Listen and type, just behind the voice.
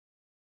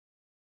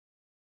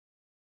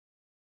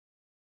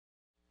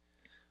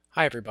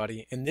Hi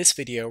everybody, in this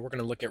video we're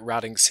going to look at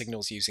routing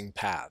signals using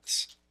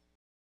paths.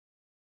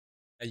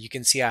 You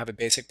can see I have a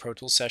basic Pro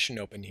Tools session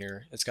open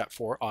here. It's got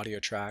 4 audio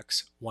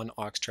tracks, 1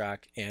 aux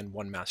track, and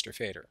 1 master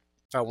fader.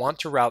 If I want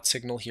to route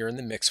signal here in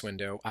the mix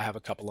window, I have a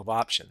couple of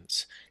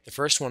options. The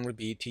first one would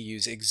be to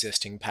use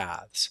existing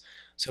paths.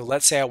 So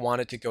let's say I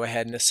wanted to go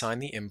ahead and assign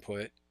the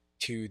input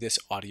to this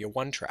audio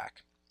 1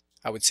 track.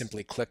 I would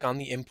simply click on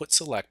the input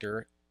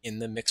selector in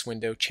the mix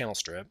window channel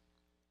strip,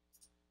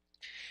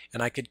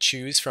 and I could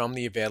choose from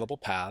the available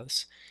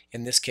paths.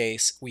 In this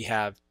case, we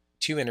have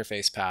 2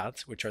 interface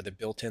paths, which are the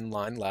built-in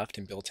line left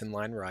and built-in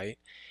line right,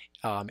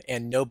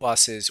 and no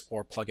buses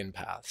or plug-in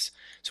paths.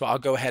 So I'll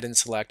go ahead and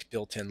select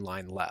built-in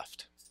line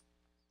left.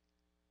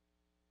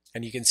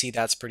 And you can see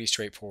that's pretty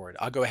straightforward.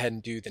 I'll go ahead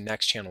and do the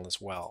next channel as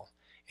well,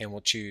 and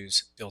we'll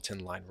choose built-in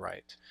line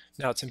right.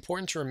 Now it's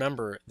important to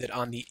remember that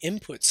on the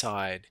input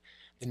side,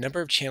 the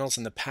number of channels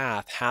in the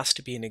path has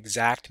to be an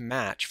exact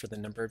match for the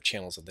number of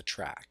channels of the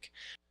track.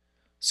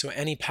 So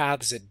any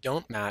paths that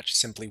don't match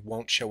simply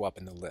won't show up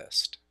in the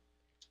list.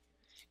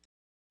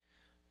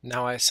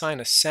 Now I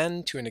assign a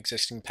send to an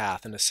existing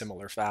path in a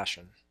similar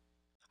fashion.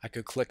 I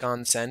could click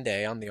on send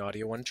A on the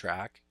audio 1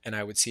 track, and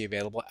I would see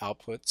available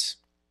outputs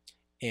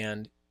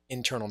and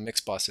internal mix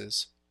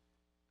buses.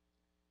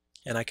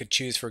 And I could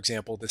choose, for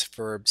example, this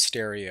Verb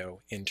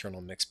stereo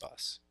internal mix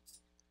bus.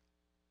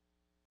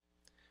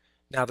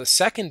 Now the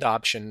second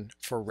option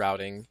for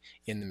routing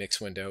in the mix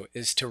window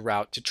is to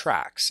route to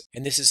tracks,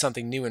 and this is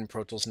something new in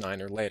Pro Tools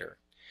 9 or later.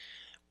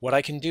 What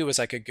I can do is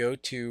I could go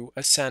to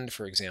a send,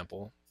 for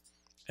example,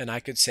 and I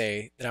could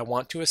say that I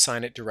want to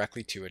assign it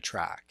directly to a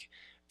track.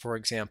 For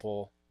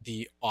example,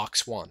 the aux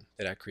 1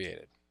 that I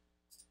created.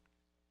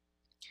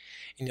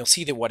 And you'll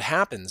see that what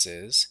happens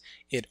is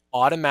it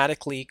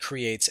automatically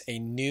creates a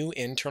new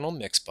internal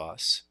mix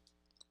bus.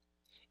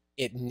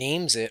 It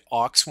names it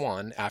aux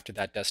 1 after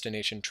that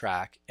destination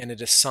track, and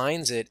it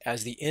assigns it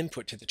as the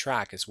input to the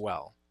track as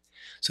well.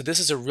 So this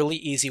is a really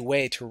easy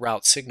way to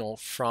route signal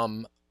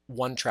from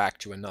one track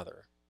to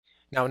another.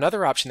 Now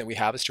another option that we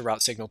have is to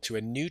route signal to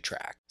a new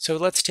track. So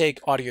let's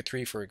take audio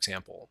 3 for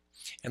example,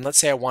 and let's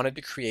say I wanted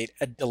to create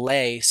a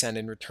delay send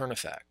and return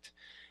effect.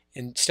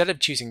 Instead of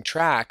choosing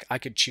track, I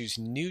could choose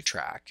new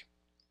track,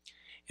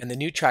 and the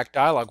new track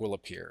dialog will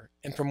appear.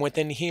 And from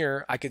within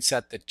here, I could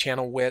set the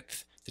channel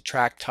width, the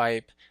track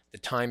type, the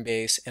time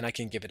base, and I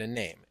can give it a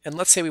name. And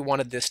let's say we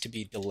wanted this to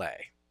be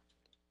delay.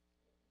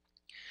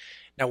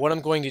 Now what I'm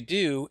going to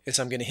do is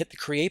I'm going to hit the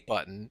create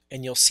button,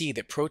 and you'll see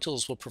that Pro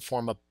Tools will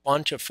perform a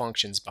bunch of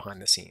functions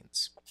behind the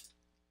scenes.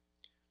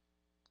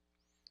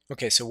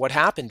 Okay, so what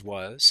happened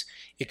was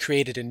it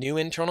created a new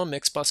internal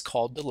mix bus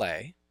called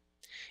delay.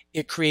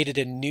 It created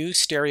a new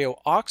stereo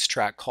aux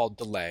track called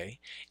delay,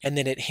 and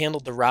then it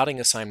handled the routing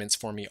assignments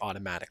for me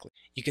automatically.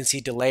 You can see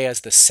delay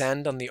as the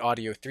send on the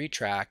audio 3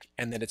 track,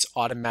 and then it's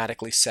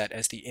automatically set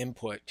as the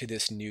input to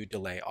this new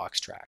delay aux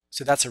track.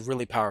 So that's a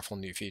really powerful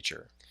new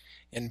feature.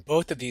 And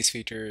both of these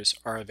features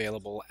are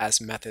available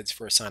as methods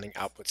for assigning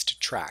outputs to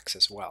tracks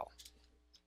as well.